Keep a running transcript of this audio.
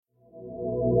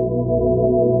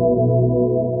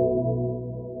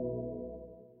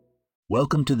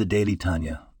Welcome to the Daily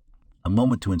Tanya, a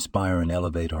moment to inspire and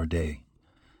elevate our day.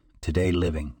 Today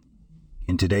living.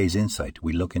 In today's insight,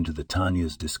 we look into the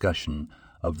Tanya's discussion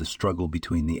of the struggle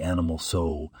between the animal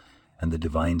soul and the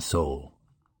divine soul,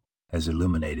 as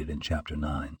illuminated in chapter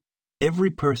 9. Every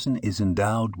person is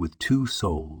endowed with two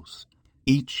souls,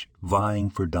 each vying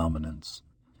for dominance.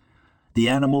 The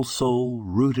animal soul,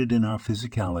 rooted in our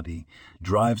physicality,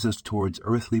 drives us towards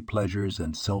earthly pleasures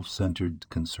and self-centered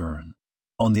concern.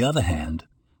 On the other hand,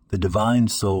 the divine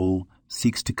soul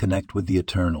seeks to connect with the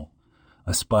eternal,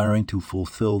 aspiring to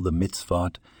fulfill the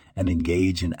mitzvot and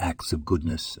engage in acts of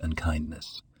goodness and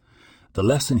kindness. The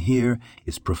lesson here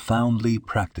is profoundly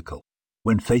practical.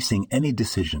 When facing any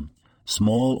decision,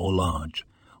 small or large,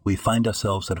 we find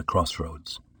ourselves at a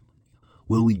crossroads.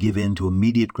 Will we give in to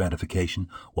immediate gratification,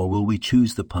 or will we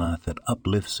choose the path that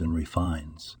uplifts and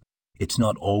refines? It's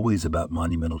not always about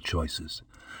monumental choices,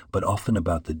 but often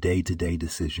about the day-to-day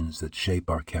decisions that shape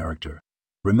our character.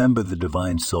 Remember, the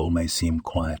divine soul may seem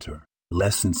quieter,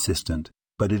 less insistent,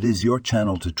 but it is your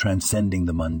channel to transcending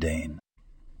the mundane.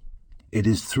 It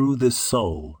is through this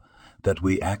soul that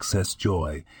we access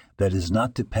joy that is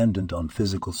not dependent on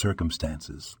physical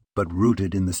circumstances, but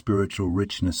rooted in the spiritual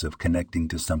richness of connecting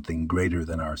to something greater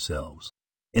than ourselves.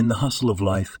 In the hustle of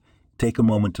life, take a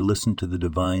moment to listen to the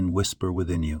divine whisper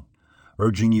within you,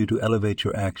 urging you to elevate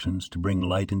your actions to bring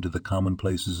light into the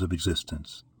commonplaces of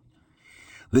existence.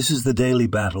 This is the daily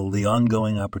battle, the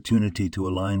ongoing opportunity to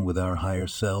align with our higher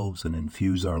selves and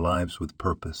infuse our lives with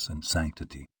purpose and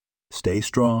sanctity. Stay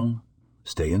strong,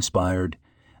 stay inspired,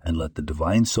 and let the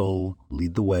divine soul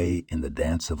lead the way in the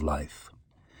dance of life.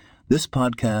 This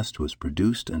podcast was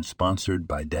produced and sponsored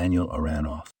by Daniel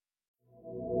Aranoff.